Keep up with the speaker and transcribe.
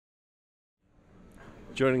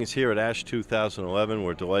Joining us here at ASH 2011,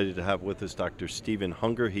 we're delighted to have with us Dr. Stephen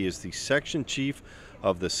Hunger. He is the Section Chief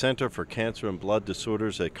of the Center for Cancer and Blood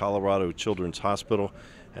Disorders at Colorado Children's Hospital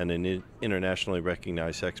and an internationally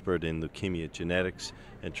recognized expert in leukemia genetics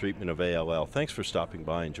and treatment of ALL. Thanks for stopping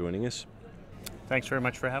by and joining us. Thanks very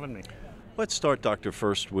much for having me. Let's start, Doctor,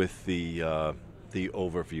 first with the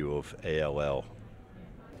overview of ALL.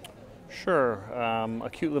 Sure.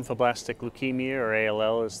 Acute lymphoblastic leukemia, or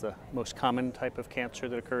ALL, is the most common type of cancer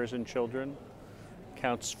that occurs in children.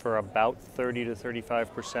 Accounts for about 30 to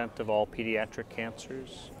 35% of all pediatric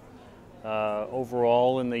cancers.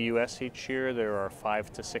 Overall, in the U.S. each year, there are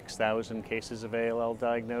 5,000 to 6,000 cases of ALL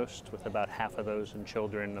diagnosed, with about half of those in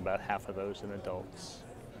children and about half of those in adults.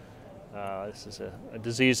 This is a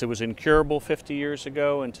disease that was incurable 50 years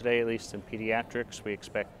ago, and today, at least in pediatrics, we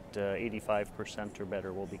expect 85% or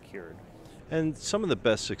better will be cured. And some of the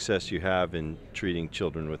best success you have in treating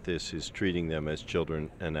children with this is treating them as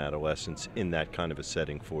children and adolescents in that kind of a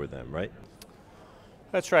setting for them, right?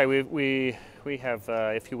 That's right. We have,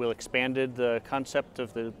 if you will, expanded the concept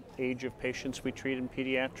of the age of patients we treat in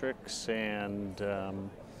pediatrics, and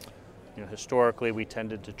historically we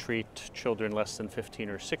tended to treat children less than 15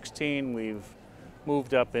 or 16. We've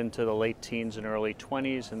moved up into the late teens and early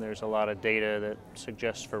 20s, and there's a lot of data that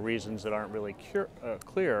suggests, for reasons that aren't really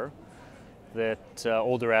clear, that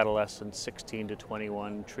older adolescents 16 to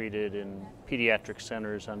 21 treated in pediatric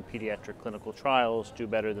centers on pediatric clinical trials do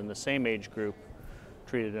better than the same age group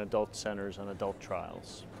treated in adult centers on adult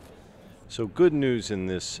trials. So good news in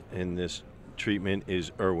this treatment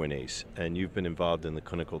is Erwinase, and you've been involved in the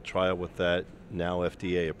clinical trial with that, now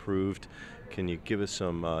FDA approved. Can you give us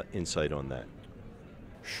some insight on that?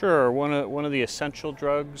 Sure. One of the essential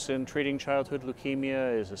drugs in treating childhood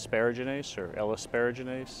leukemia is asparaginase, or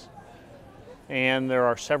L-asparaginase. And there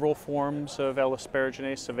are several forms of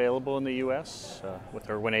L-asparaginase available in the U.S., with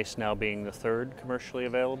Erwinase now being the third commercially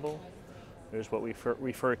available. There's what we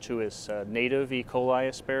refer to as native E. coli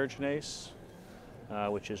asparaginase,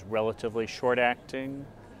 which is relatively short-acting.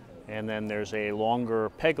 And then there's a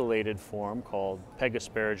longer pegylated form called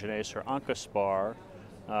pegasparaginase, or Oncaspar,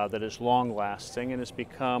 that is long-lasting and has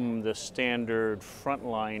become the standard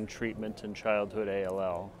frontline treatment in childhood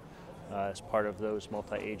ALL as part of those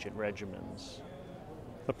multi-agent regimens.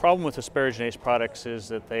 The problem with asparaginase products is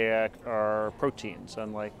that they are proteins.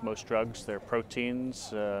 Unlike most drugs, they're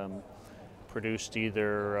proteins produced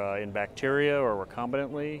either in bacteria or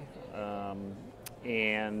recombinantly,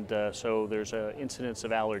 so there's an incidence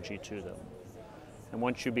of allergy to them. And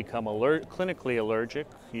once you become clinically allergic,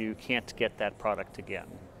 you can't get that product again.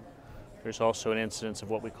 There's also an incidence of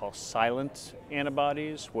what we call silent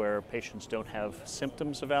antibodies, where patients don't have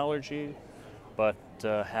symptoms of allergy, but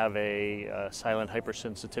have a silent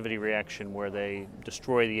hypersensitivity reaction where they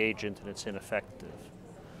destroy the agent and it's ineffective.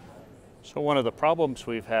 So one of the problems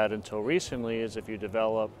we've had until recently is if you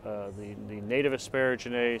develop the native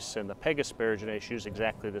asparaginase and the pegasparaginase use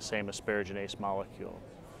exactly the same asparaginase molecule.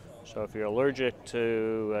 So if you're allergic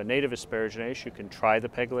to native asparaginase, you can try the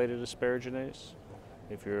pegylated asparaginase.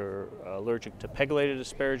 If you're allergic to pegylated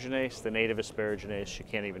asparaginase, the native asparaginase, you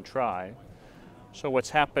can't even try. So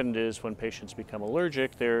what's happened is when patients become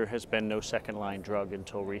allergic, there has been no second-line drug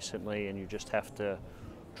until recently, and you just have to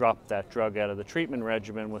drop that drug out of the treatment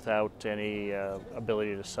regimen without any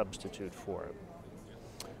ability to substitute for it.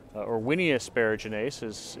 Erwinia asparaginase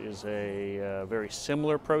is a very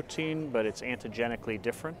similar protein, but it's antigenically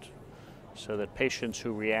different, so that patients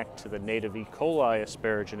who react to the native E. coli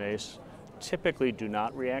asparaginase typically do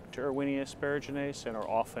not react to Erwinia asparaginase and are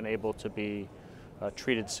often able to be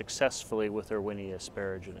treated successfully with Erwinia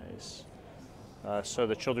asparaginase. So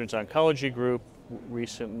the Children's Oncology Group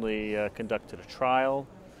recently conducted a trial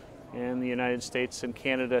in the United States and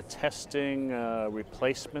Canada testing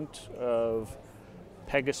replacement of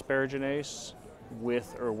pegasparaginase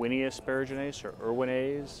with Erwinia asparaginase, or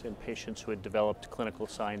Erwinase, in patients who had developed clinical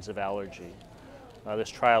signs of allergy. This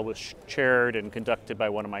trial was chaired and conducted by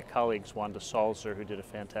one of my colleagues, Wanda Salzer, who did a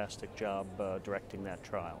fantastic job directing that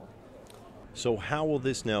trial. So how will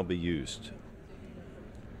this now be used?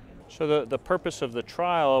 So the purpose of the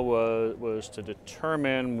trial was to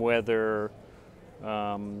determine whether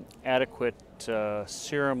adequate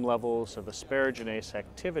serum levels of asparaginase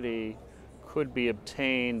activity could be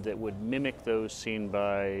obtained that would mimic those seen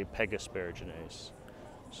by pegasparaginase.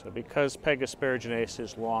 So because pegasparaginase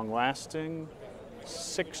is long-lasting,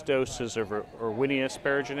 6 doses of Erwinia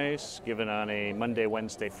asparaginase given on a Monday,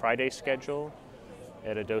 Wednesday, Friday schedule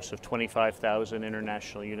at a dose of 25,000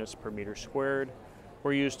 international units per meter squared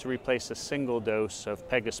were used to replace a single dose of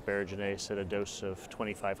pegasparaginase at a dose of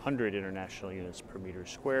 2,500 international units per meter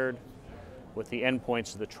squared. with the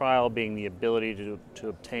endpoints of the trial being the ability to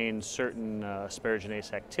obtain certain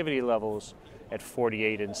asparaginase activity levels at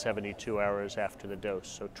 48 and 72 hours after the dose,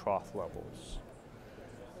 so trough levels.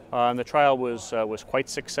 And the trial was quite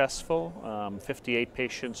successful. 58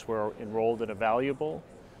 patients were enrolled and evaluable,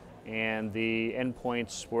 and the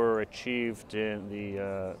endpoints were achieved in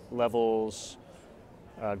the levels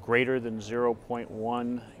greater than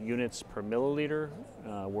 0.1 units per milliliter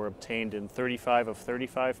were obtained in 35 of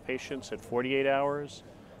 35 patients at 48 hours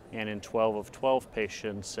and in 12 of 12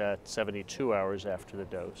 patients at 72 hours after the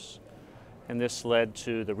dose. And this led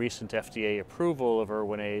to the recent FDA approval of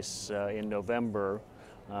Erwinase in November,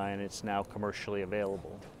 and it's now commercially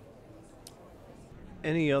available.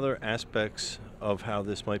 Any other aspects of how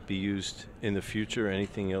this might be used in the future?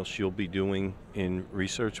 Anything else you'll be doing in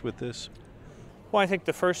research with this? Well, I think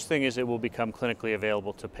the first thing is it will become clinically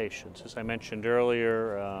available to patients. As I mentioned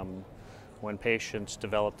earlier, when patients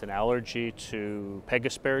developed an allergy to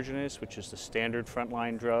Asparaginase, which is the standard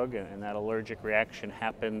frontline drug, and that allergic reaction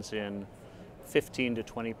happens in 15 to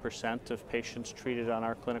 20% of patients treated on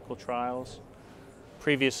our clinical trials.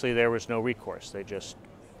 Previously, there was no recourse. They just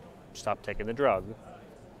stopped taking the drug.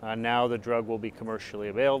 Now the drug will be commercially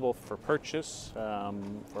available for purchase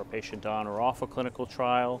for a patient on or off a clinical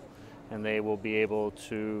trial, and they will be able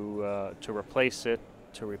to replace the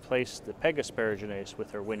Asparaginase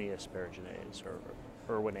with Erwinia asparaginase or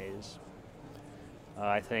Erwinase.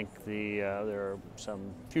 I think there are some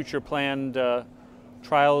future planned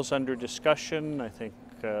trials under discussion. I think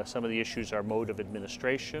some of the issues are mode of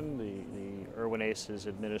administration. The Erwinase is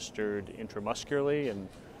administered intramuscularly, and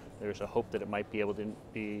there's a hope that it might be able to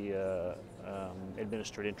be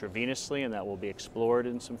administered intravenously, and that will be explored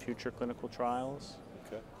in some future clinical trials.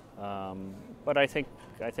 Okay. But I think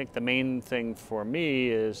the main thing for me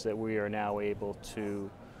is that we are now able to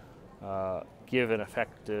give an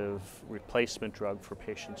effective replacement drug for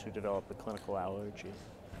patients who develop a clinical allergy.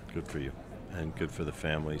 Good for you, and good for the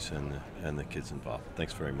families and the kids involved.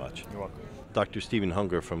 Thanks very much. You're welcome. Dr. Stephen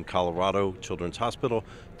Hunger from Colorado Children's Hospital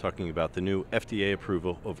talking about the new FDA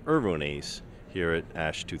approval of Erwinase here at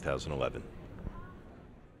ASH 2011.